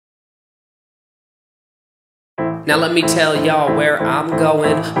Now let me tell y'all where I'm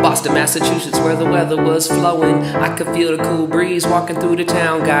going. Boston, Massachusetts, where the weather was flowing. I could feel the cool breeze walking through the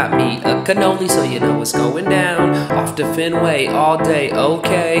town. Got me a cannoli, so you know what's going down. Off to Fenway all day,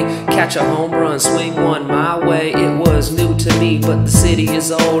 okay. Catch a home run, swing one my way. It was new to me, but the city is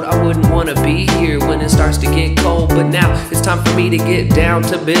old. I wouldn't want to be here when it starts to get cold. But now it's time for me to get down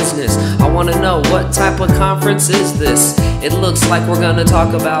to business. I want to know, what type of conference is this? It looks like we're gonna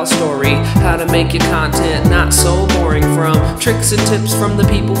talk about story, how to make your content not so boring, from tricks and tips from the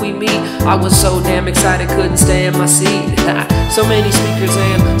people we meet. I was so damn excited, couldn't stay in my seat. So many speakers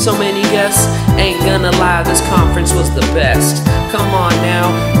and so many guests. Ain't gonna lie, this conference was the best. Come on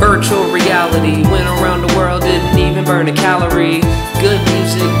now, virtual reality. Went around the world, didn't even burn a calorie. Good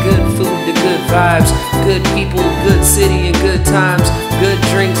music, good food, the good vibes. Good people, good city, and good times. Good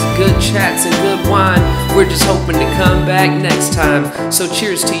drinks, good chats, and good wine. We're just hoping to come back next time. So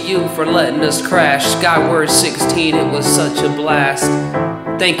cheers to you for letting us crash. Skyword 16, it was such a blast.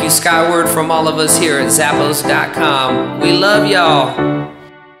 Thank you, Skyword, from all of us here at Zappos.com. We love y'all.